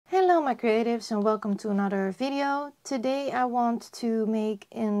Hello my creatives and welcome to another video. Today I want to make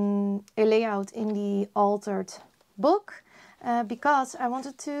a layout in the altered book because I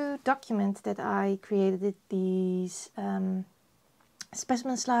wanted to document that I created these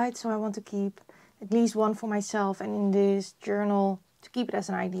specimen slides, so I want to keep at least one for myself and in this journal to keep it as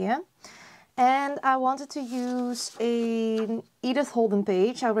an idea. And I wanted to use an Edith Holden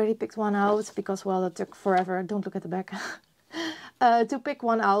page. I already picked one out because, well, it took forever. Don't look at the back. To pick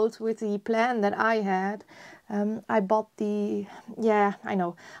one out with the plan that I had. I bought the,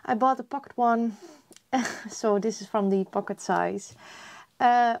 I bought the pocket one. So this is from the pocket size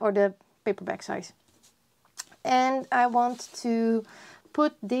or the paperback size. And I want to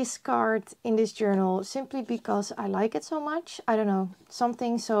put this card in this journal simply because I like it so much. I don't know,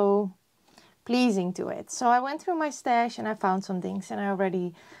 something so pleasing to it. So I went through my stash and I found some things and I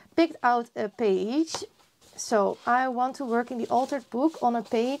already picked out a page. So I want to work in the altered book on a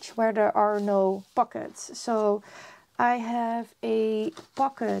page where there are no pockets. So I have a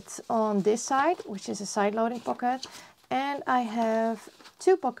pocket on this side, which is a side loading pocket. And I have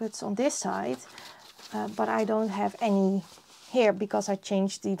two pockets on this side, but I don't have any here because I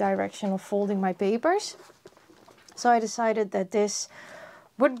changed the direction of folding my papers. So I decided that this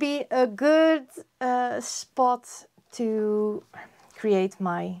would be a good spot to create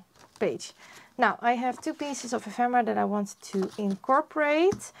my page. Now I have two pieces of ephemera that I want to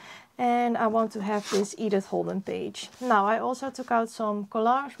incorporate, and I want to have this Edith Holden page. Now I also took out some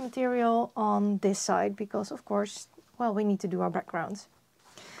collage material on this side because, of course, well, we need to do our backgrounds.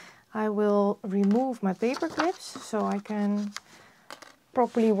 I will remove my paper clips so I can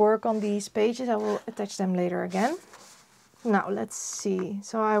properly work on these pages. I will attach them later again. Now let's see.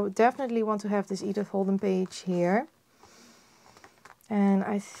 So I would definitely want to have this Edith Holden page here. And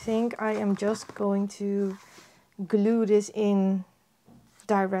I think I am just going to glue this in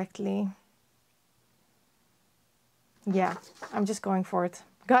directly. Yeah, I'm just going for it.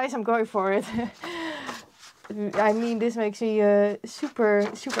 Guys, I'm going for it. I mean, this makes me super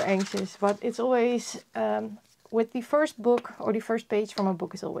anxious. But it's always, with the first book or the first page from a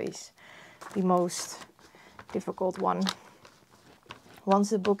book is always the most difficult one.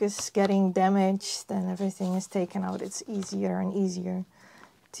 Once the book is getting damaged, then everything is taken out. It's easier and easier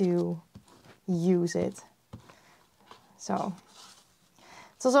to use it. So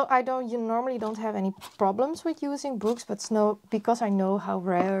it's also, you normally don't have any problems with using books, but because I know how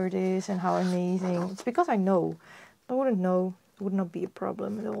rare it is and how amazing. It's because I know. I wouldn't know. It would not be a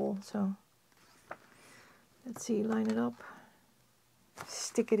problem at all. So let's see, line it up,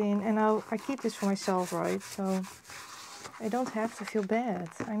 stick it in, and I keep this for myself, right? So I don't have to feel bad.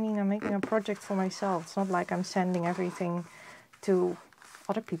 I mean, I'm making a project for myself. It's not like I'm sending everything to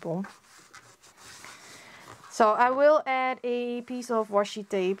other people. So I will add a piece of washi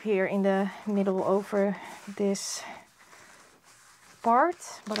tape here in the middle over this part.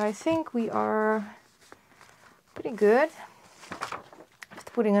 But I think we are pretty good at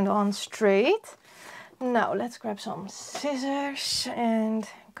putting it on straight. Now let's grab some scissors and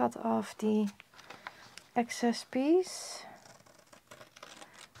cut off the excess piece.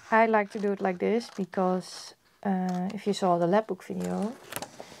 I like to do it like this because if you saw the lab book video,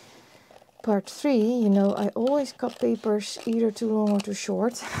 part 3, you know, I always cut papers either too long or too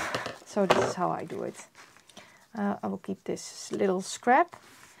short. So this is how I do it. I will keep this little scrap.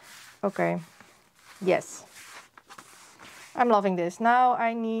 Okay, yes. I'm loving this. Now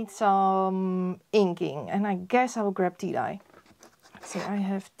I need some inking and I guess I will grab tea dye. Let's see, I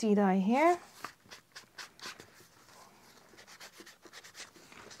have tea dye here.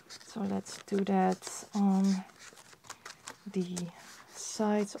 So let's do that on the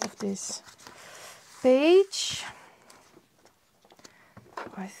sides of this page.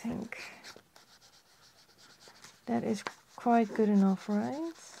 I think that is quite good enough,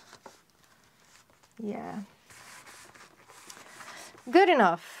 right? Yeah. Good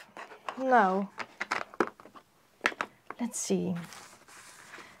enough. Now, let's see.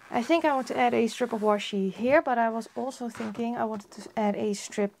 I think I want to add a strip of washi here, but I was also thinking I wanted to add a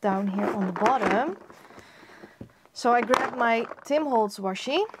strip down here on the bottom. So I grabbed my Tim Holtz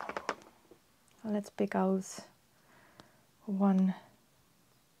washi. Let's pick out one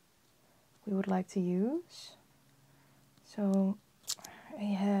we would like to use. So I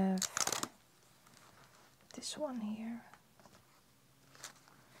have this one here.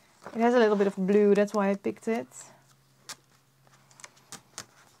 It has a little bit of blue, that's why I picked it.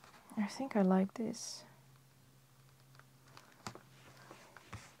 I think I like this.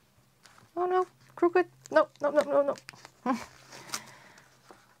 Oh no, crooked. No.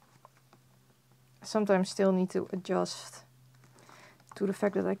 Sometimes still need to adjust to the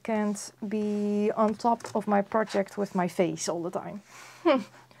fact that I can't be on top of my project with my face all the time.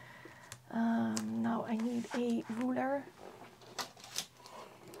 Now I need a ruler.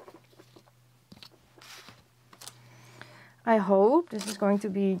 I hope this is going to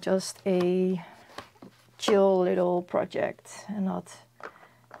be just a chill little project and not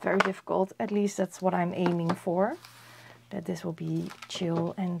very difficult. At least that's what I'm aiming for. That this will be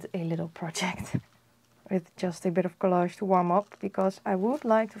chill and a little project with just a bit of collage to warm up, because I would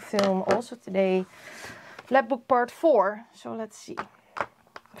like to film also today Labbook part 4. So let's see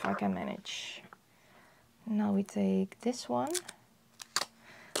if I can manage. Now we take this one.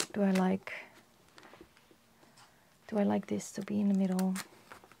 Do I like this to be in the middle?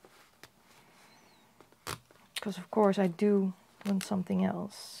 Because of course I do want something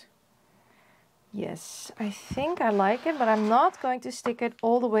else. Yes, I think I like it, but I'm not going to stick it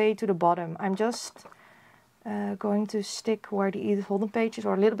all the way to the bottom. I'm just going to stick where the Edith Holden page is,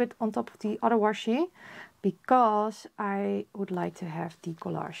 or a little bit on top of the other washi, because I would like to have the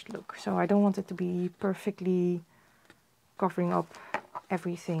collaged look. So I don't want it to be perfectly covering up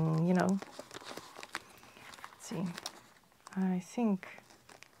everything, you know. Let's see. I think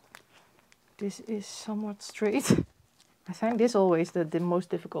this is somewhat straight. I find this always the most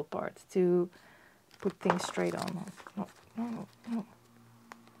difficult part, to put things straight on. No, no, no, no.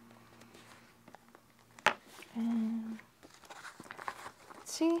 And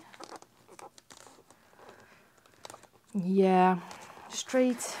let's see. Yeah,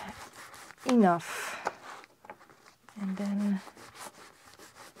 straight enough. And then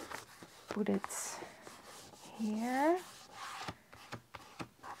put it here.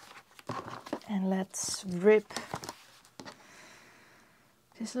 And let's rip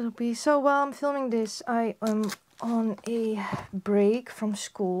this little piece. So while I'm filming this, I am on a break from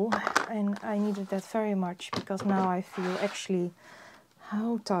school, and I needed that very much, because now I feel actually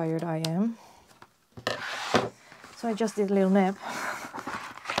how tired I am. So I just did a little nap,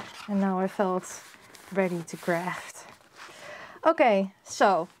 and now I felt ready to craft. Okay,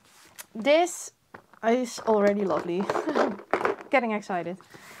 so this is already lovely. Getting excited.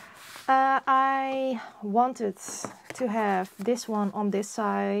 I wanted to have this one on this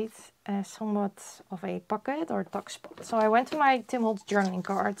side as somewhat of a pocket or tuck spot. So I went to my Tim Holtz journaling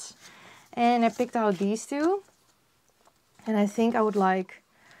cards and I picked out these two. And I think I would like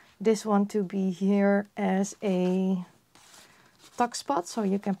this one to be here as a tuck spot, so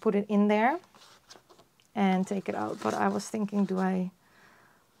you can put it in there and take it out. But I was thinking, do I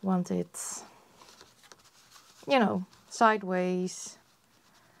want it, you know, sideways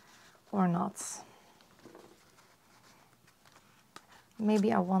or not?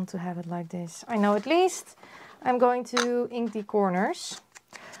 Maybe I want to have it like this. I know, at least I'm going to ink the corners.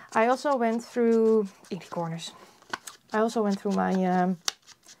 I also went through ink the corners. I also went through my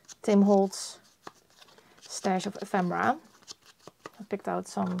Tim Holtz stash of ephemera. I picked out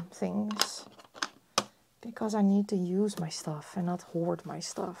some things because I need to use my stuff and not hoard my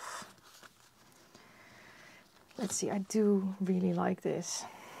stuff. Let's see, I do really like this.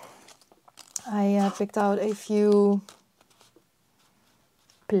 I picked out a few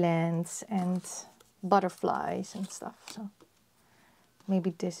plants and butterflies and stuff, so maybe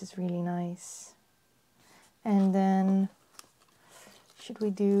this is really nice. And then should we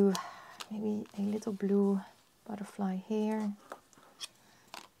do maybe a little blue butterfly here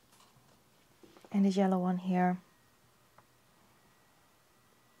and a yellow one here?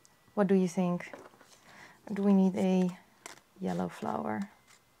 What do you think? Do we need a yellow flower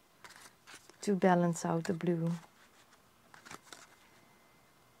to balance out the blue?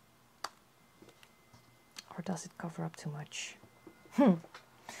 Or does it cover up too much?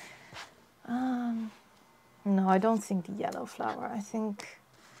 No, I don't think the yellow flower. I think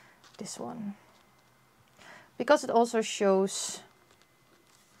this one. Because it also shows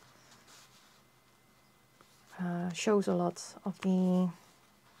a lot of the...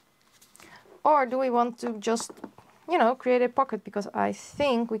 Or do we want to just, you know, create a pocket? Because I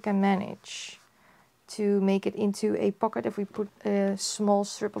think we can manage to make it into a pocket if we put a small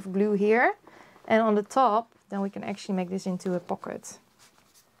strip of glue here. And on the top, then we can actually make this into a pocket.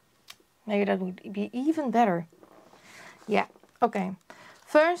 Maybe that would be even better. Yeah, okay.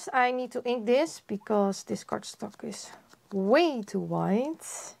 First, I need to ink this because this cardstock is way too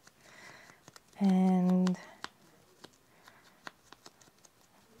white. And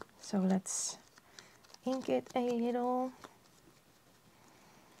so let's ink it a little.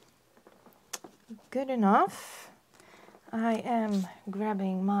 Good enough. I am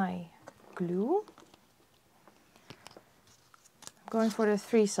grabbing my glue. I'm going for the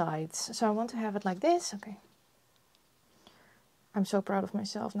 3 sides. So I want to have it like this. Okay. I'm so proud of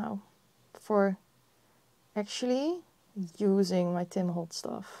myself now for actually using my Tim Holt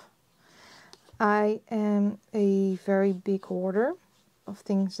stuff. I am a very big hoarder of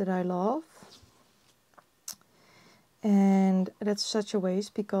things that I love. And that's such a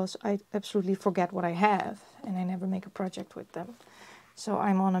waste because I absolutely forget what I have and I never make a project with them. So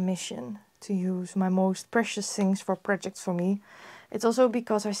I'm on a mission to use my most precious things for projects for me. It's also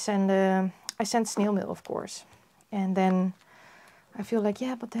because I send snail mail, of course. And then I feel like,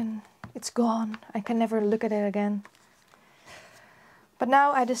 yeah, but then it's gone. I can never look at it again. But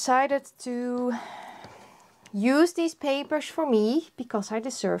now I decided to use these papers for me because I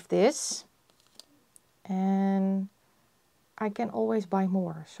deserve this. And I can always buy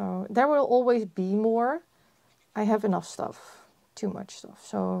more. So there will always be more. I have enough stuff, too much stuff.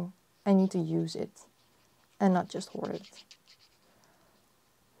 So I need to use it and not just hoard it.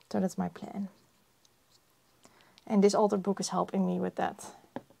 So that's my plan. And this altered book is helping me with that.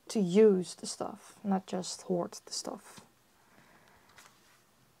 To use the stuff, not just hoard the stuff.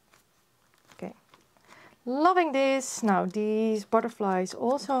 Okay. Loving this. Now these butterflies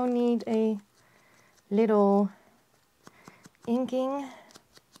also need a little inking.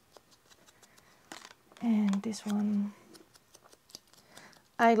 And this one.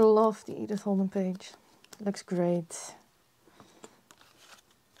 I love the Edith Holden page. Looks great.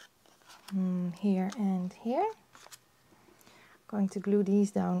 Here and here. Going to glue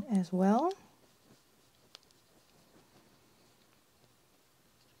these down as well.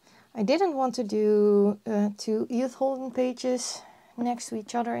 I didn't want to do two Edith Holden pages next to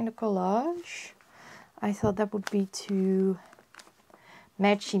each other in the collage. I thought that would be too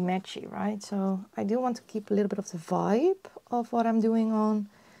matchy, right? So I do want to keep a little bit of the vibe of what I'm doing on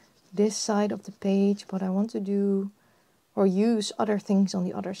this side of the page, but I want to do or use other things on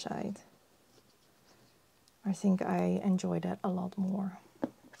the other side. I think I enjoy that a lot more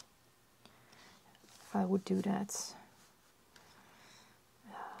if I would do that.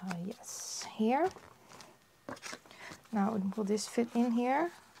 Yes, here. Now, will this fit in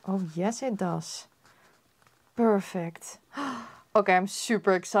here? Oh, yes, it does. Perfect. Okay, I'm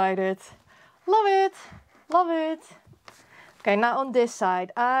super excited. Love it. Love it. Okay, now on this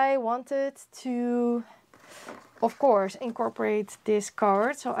side, I wanted to, of course, incorporate this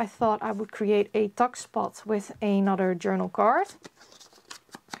card. So I thought I would create a tuck spot with another journal card.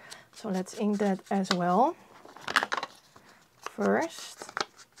 So let's ink that as well. First.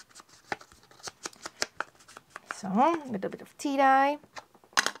 So, a little bit of tea dye.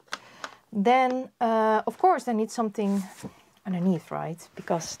 Then, of course, I need something underneath, right?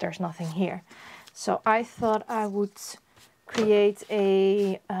 Because there's nothing here. So I thought I would create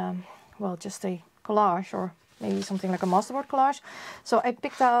a, well, just a collage or maybe something like a masterboard collage. So I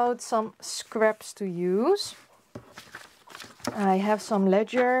picked out some scraps to use. I have some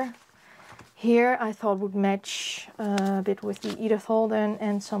ledger here I thought would match a bit with the Edith Holden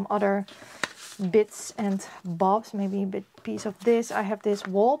and some other bits and bobs, maybe a piece of this. I have this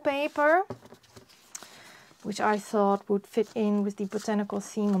wallpaper, which I thought would fit in with the botanical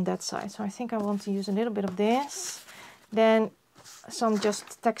theme on that side. So I think I want to use a little bit of this. Then some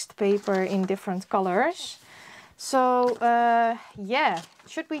just text paper in different colors. So yeah,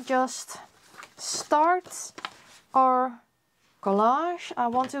 should we just start our collage? I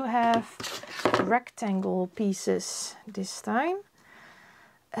want to have rectangle pieces this time.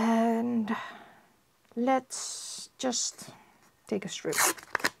 And let's just take a strip.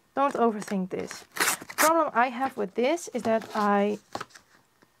 Don't overthink this. The problem I have with this is that I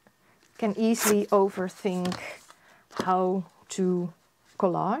can easily overthink how to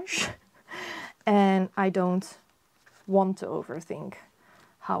collage. And I don't want to overthink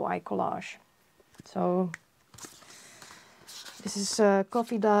how I collage. So this is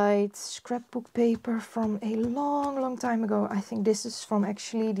coffee dyed scrapbook paper from a long time ago. I think this is from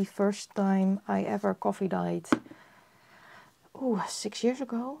actually the first time I ever coffee dyed. Oh, 6 years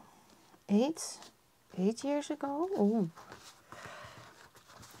ago? 8 years ago? Oh,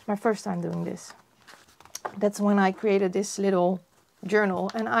 it's my first time doing this. That's when I created this little journal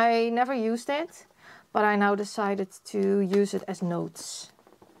and I never used it, but I now decided to use it as notes.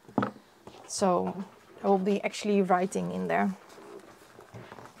 So I will be actually writing in there.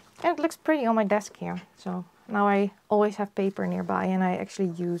 And it looks pretty on my desk here. So now I always have paper nearby and I actually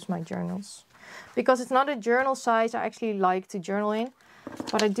use my journals. Because it's not a journal size I actually like to journal in,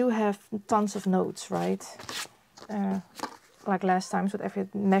 but I do have tons of notes, right? Like last time with every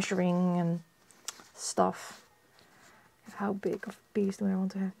measuring and stuff. How big of a piece do I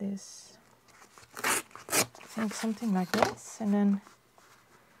want to have this? I think something like this, and then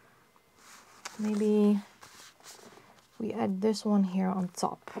maybe we add this one here on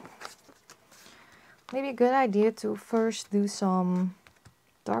top. Maybe a good idea to first do some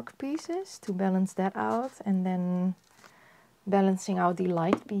dark pieces to balance that out, and then balancing out the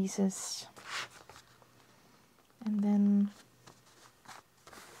light pieces. And then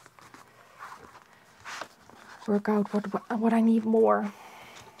work out what I need more.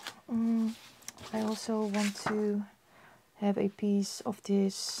 I also want to have a piece of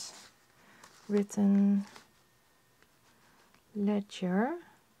this written ledger.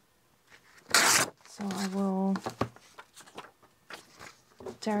 So I will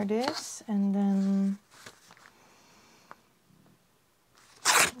tear this, and then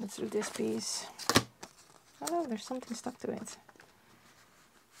let's do this piece. Oh no, there's something stuck to it.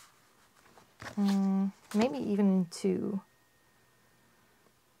 Maybe even in two.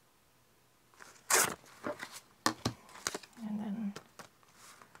 And then,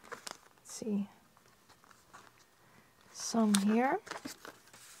 let's see, some here.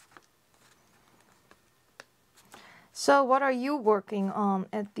 So what are you working on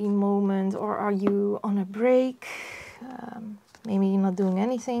at the moment, or are you on a break? Maybe you're not doing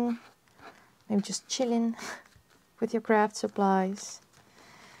anything, maybe just chilling with your craft supplies.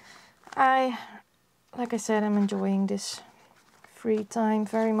 Like I said, I'm enjoying this free time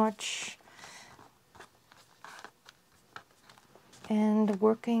very much. And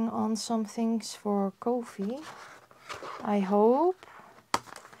working on some things for Ko-fi. I hope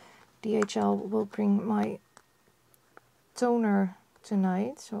DHL will bring my toner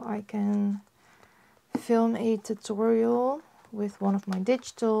tonight, so I can film a tutorial with one of my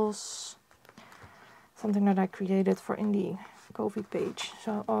digitals, something that I created for in the Ko-fi page,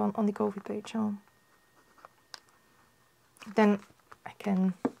 so on the Ko-fi page. So then I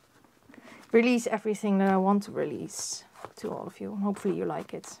can release everything that I want to release to all of you. Hopefully you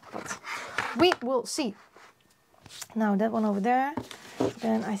like it, but we will see. Now that one over there,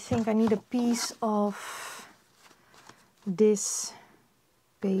 then I think I need a piece of this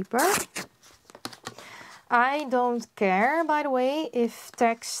paper. I don't care, by the way, if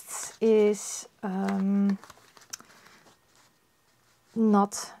text is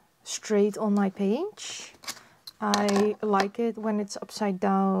not straight on my page. I like it when it's upside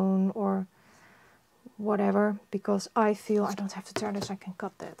down or whatever, because I feel, I don't have to tear this, I can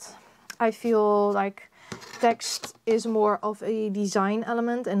cut that. I feel like text is more of a design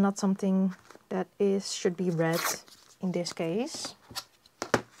element and not something that should be read in this case.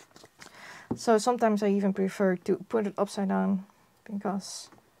 So sometimes I even prefer to put it upside down, because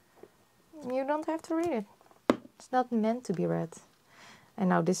you don't have to read it. It's not meant to be read. And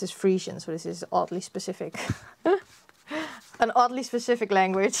now this is Frisian, so this is oddly specific. An oddly specific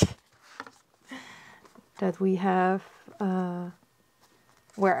language that we have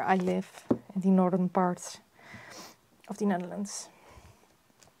where I live, in the northern parts of the Netherlands.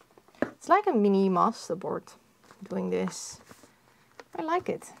 It's like a mini masterboard doing this. I like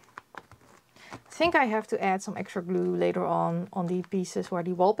it. I think I have to add some extra glue later on the pieces where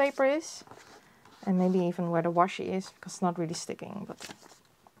the wallpaper is, and maybe even where the washi is, because it's not really sticking, but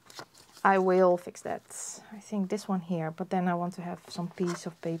I will fix that. I think this one here, but then I want to have some piece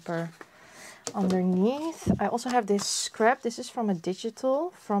of paper underneath. I also have this scrap. This is from a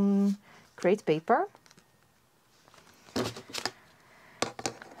digital from Great Paper.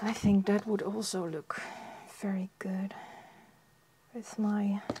 I think that would also look very good with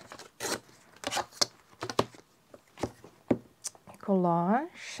my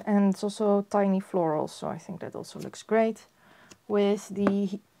collage. And it's also tiny florals, so I think that also looks great with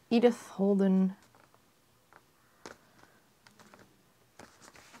the Edith Holden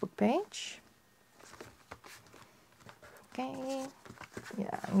book page. Okay,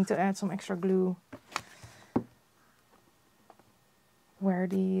 yeah, I need to add some extra glue where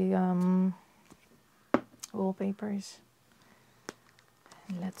the wallpaper is.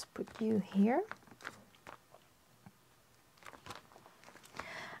 And let's put you here.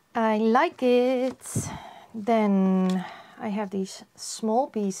 I like it. Then I have these small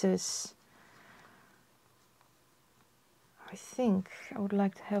pieces. I think I would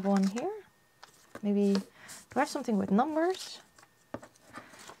like to have one here. Maybe, do I have something with numbers?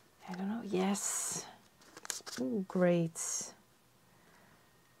 I don't know. Yes. Ooh, great.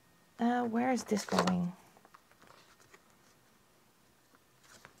 Where is this going?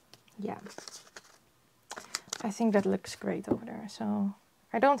 Yeah. I think that looks great over there. So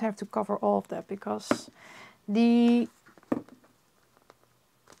I don't have to cover all of that, because the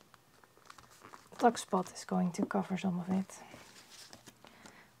tuck spot is going to cover some of it.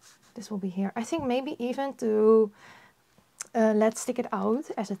 This will be here. I think maybe even to let's stick it out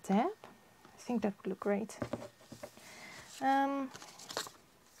as a tab. I think that would look great.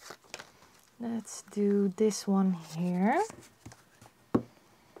 Let's do this one here. A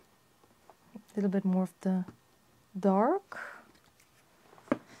little bit more of the dark.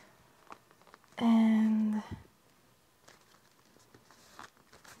 And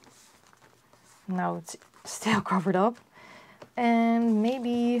now it's still covered up. And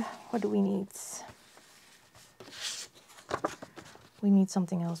maybe, what do we need? We need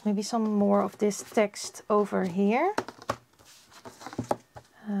something else. Maybe some more of this text over here.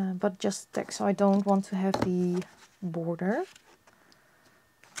 But just text, so I don't want to have the border.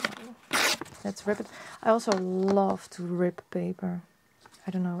 Let's rip it. I also love to rip paper.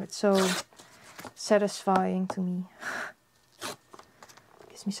 I don't know, it's so satisfying to me.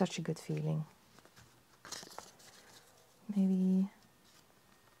 Gives me such a good feeling. Maybe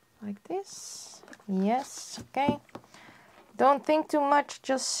like this. Yes, okay. Don't think too much,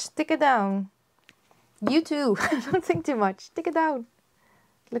 just stick it down. You too, don't think too much, stick it down.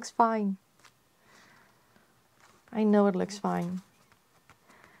 It looks fine. I know it looks fine.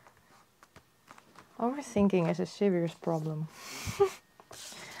 Overthinking is a serious problem.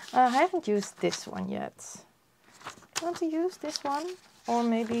 I haven't used this one yet. Do you want to use this one? Or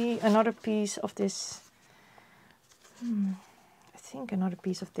maybe another piece of this. I think another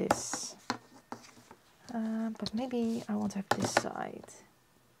piece of this. But maybe I want to have this side.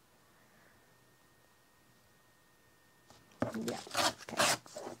 Yeah, okay.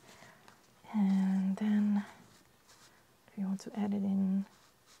 And then we want to add it in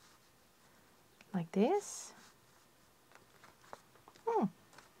like this.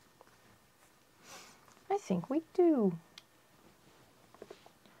 I think we do.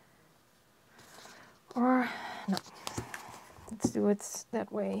 Or no, let's do it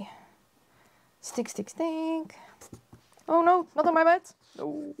that way. Stick, stick, stick. Oh no, not on my bed.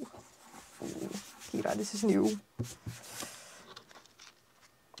 No. Kyra, this is new.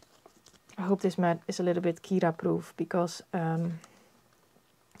 I hope this mat is a little bit Kyra proof because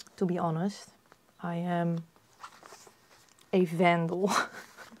to be honest, I am a vandal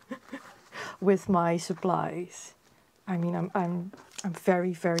with my supplies. I mean, I'm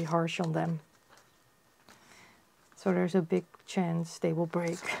very, very harsh on them. So there's a big chance they will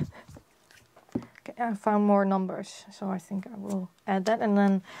break. Okay, I found more numbers, so I think I will add that. And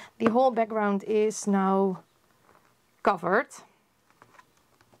then the whole background is now covered,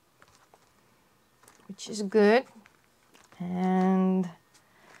 which is good. And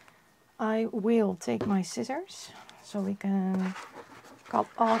I will take my scissors so we can cut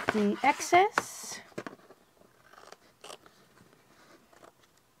off the excess.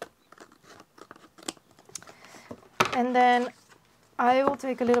 And then I will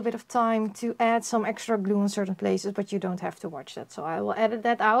take a little bit of time to add some extra glue in certain places, but you don't have to watch that. So I will edit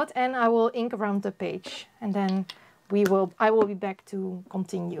that out and I will ink around the page. And then I will be back to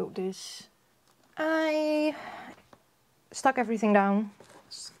continue this. I stuck everything down,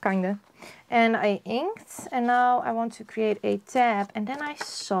 kinda. And I inked, and now I want to create a tab. And then I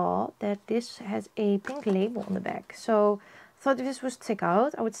saw that this has a pink label on the back. So I thought if this was stick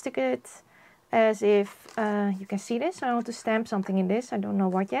out, I would stick it as if you can see this. I want to stamp something in this. I don't know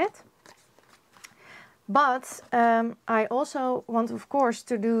what yet. But I also want, of course,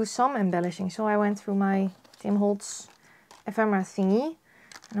 to do some embellishing. So I went through my Tim Holtz ephemera thingy.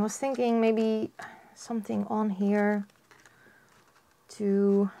 And I was thinking maybe something on here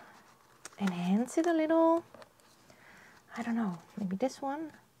to enhance it a little. I don't know. Maybe this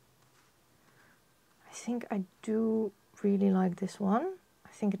one. I think I do really like this one. I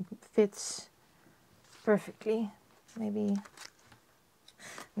think it fits perfectly. Maybe.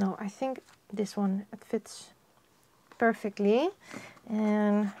 No, I think this one, it fits perfectly.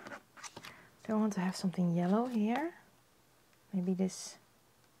 And do I want to have something yellow here? Maybe this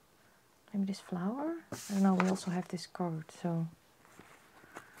flower? I don't know, we also have this card, so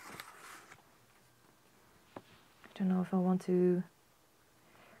I don't know if I want to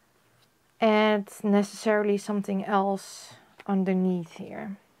add necessarily something else underneath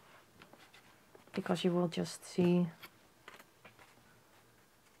here, because you will just see.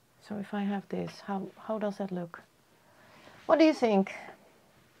 So if I have this, how does that look? What do you think?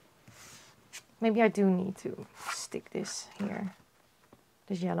 Maybe I do need to stick this here,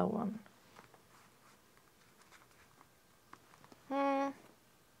 this yellow one.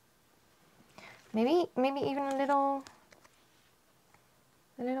 Maybe even a little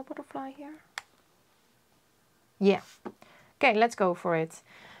butterfly here. Yeah. Okay, let's go for it.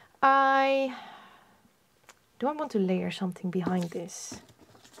 Do I want to layer something behind this?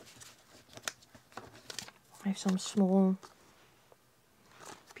 I have some small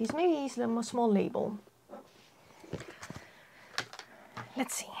piece, maybe a small label.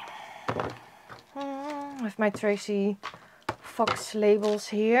 Let's see. With my Tracy Fox labels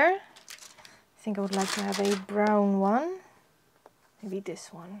here. I think I would like to have a brown one. Maybe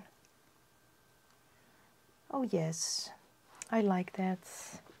this one. Oh yes, I like that.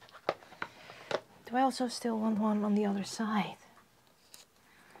 Do I also still want one on the other side?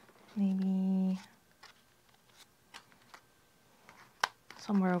 Maybe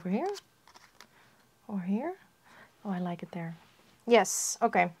somewhere over here? Or here? Oh, I like it there. Yes,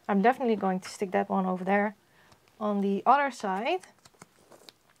 okay. I'm definitely going to stick that one over there. On the other side,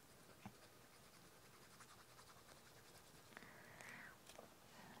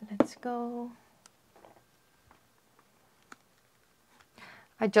 let's go.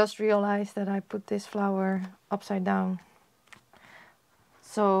 I just realized that I put this flower upside down.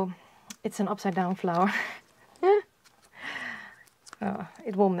 So it's an upside down flower.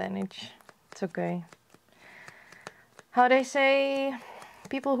 It will manage. It's okay. How they say,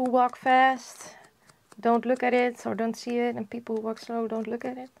 people who walk fast don't look at it or don't see it, and people who walk slow don't look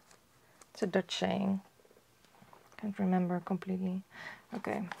at it. It's a Dutch saying. Can't remember completely.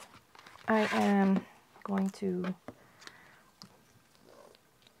 Okay, I am going to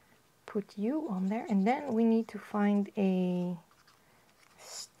put you on there, and then we need to find a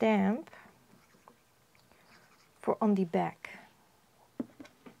stamp for on the back,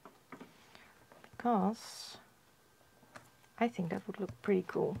 because I think that would look pretty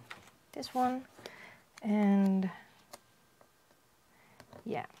cool. This one, and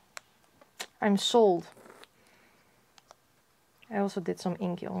yeah, I'm sold. I also did some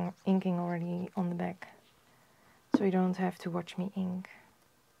inking already on the back, so you don't have to watch me ink.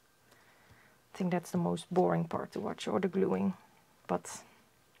 I think that's the most boring part to watch, or the gluing, but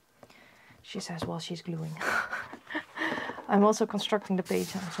she says while she's gluing. I'm also constructing the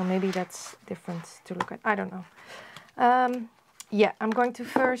page now, so maybe that's different to look at. I don't know. Yeah, I'm going to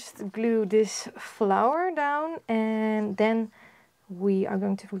first glue this flower down, and then we are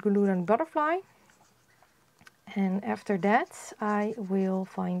going to glue down the butterfly. And after that, I will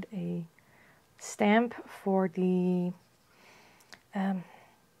find a stamp for the,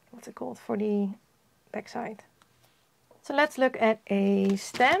 what's it called, for the backside. So let's look at a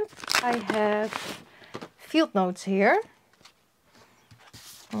stamp. I have field notes here.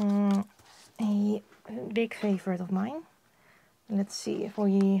 A big favorite of mine. Let's see if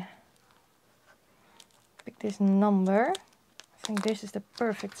we pick this number. I think this is the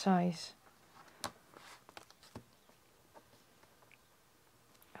perfect size.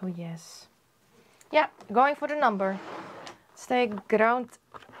 Oh yes. Yeah, going for the number. Let's take ground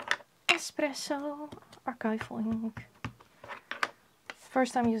espresso archival ink.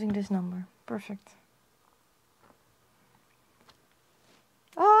 First time using this number. Perfect.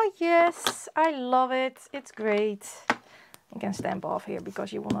 Oh yes, I love it. It's great. I can stamp off here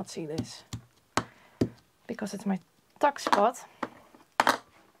because you will not see this, because it's my tuck spot.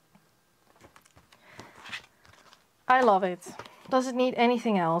 I love it. Does it need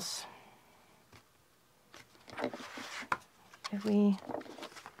anything else? If we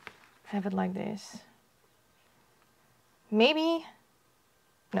have it like this. Maybe,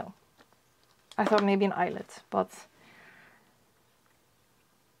 no. I thought maybe an eyelet, but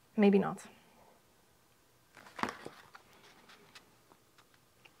maybe not.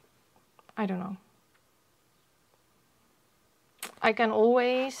 I don't know. I can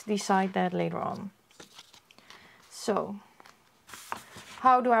always decide that later on. So,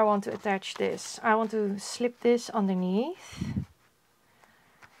 how do I want to attach this? I want to slip this underneath.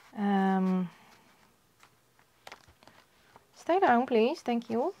 Stay down, please. Thank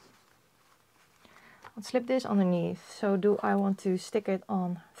you. I'll slip this underneath. So do I want to stick it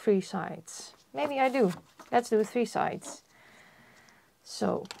on 3 sides? Maybe I do. Let's do 3 sides.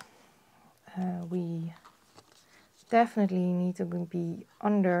 So we definitely need to be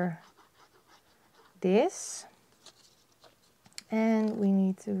under this. And we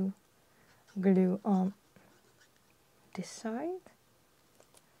need to glue on this side.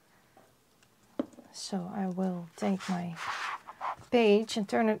 So I will take my page and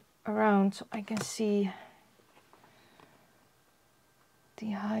turn it around so I can see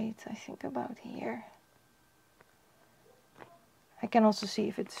the height, I think about here. I can also see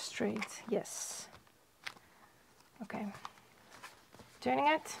if it's straight. Yes. Okay. Turning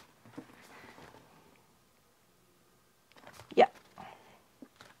it. Yeah.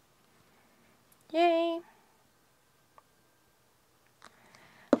 Yay.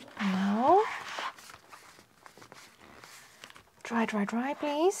 Now, dry,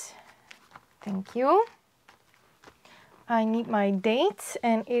 please. Thank you. I need my date,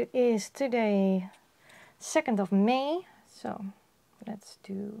 and it is today, 2nd of May. So let's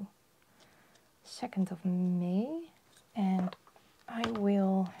do 2nd of May. And I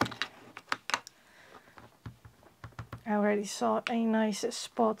already saw a nice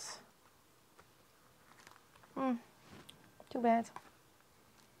spot. Too bad.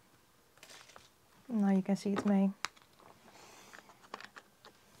 Now you can see it's May.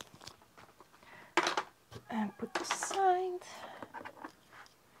 And put this aside.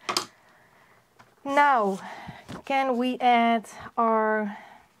 Now, can we add our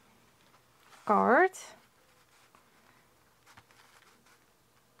card?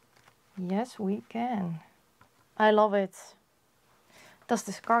 Yes, we can. I love it. Does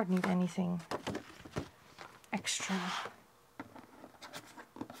this card need anything extra?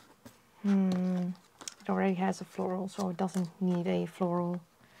 It already has a floral, so it doesn't need a floral.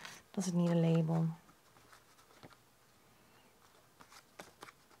 Doesn't need a label.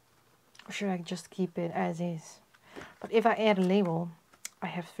 Or should I just keep it as is? But if I add a label, I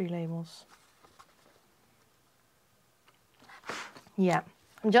have 3 labels. Yeah,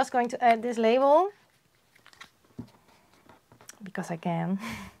 I'm just going to add this label because I can.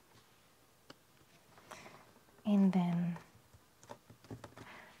 And then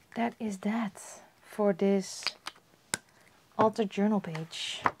that is that for this altered journal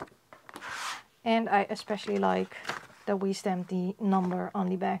page. And I especially like that we stamped the number on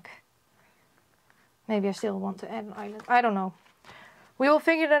the back. Maybe I still want to add an island. I don't know. We will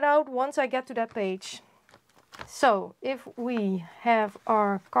figure that out once I get to that page. So if we have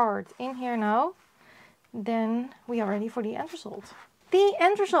our card in here now, then we are ready for the end result. The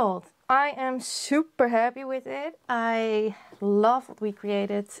end result. I am super happy with it. I love what we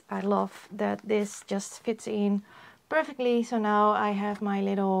created. I love that this just fits in perfectly. So now I have my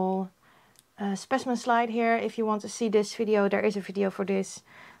little specimen slide here. If you want to see this video, there is a video for this.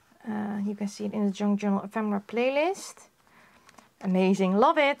 You can see it in the Junk Journal Ephemera playlist. Amazing,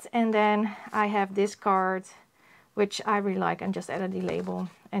 love it. And then I have this card, which I really like, and just added the label.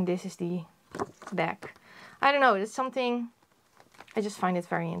 And this is the back. I don't know, it's something, I just find it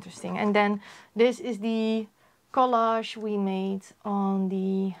very interesting. And then this is the collage we made on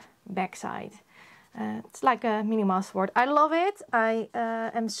the back side. It's like a mini masterboard. I love it. I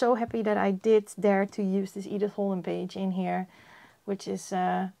am so happy that I did dare to use this Edith Holland page in here, which is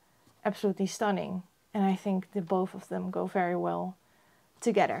absolutely stunning. And I think the both of them go very well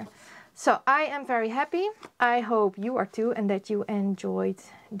together. So I am very happy. I hope you are too, and that you enjoyed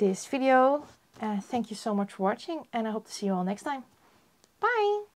this video. Thank you so much for watching, and I hope to see you all next time. Bye!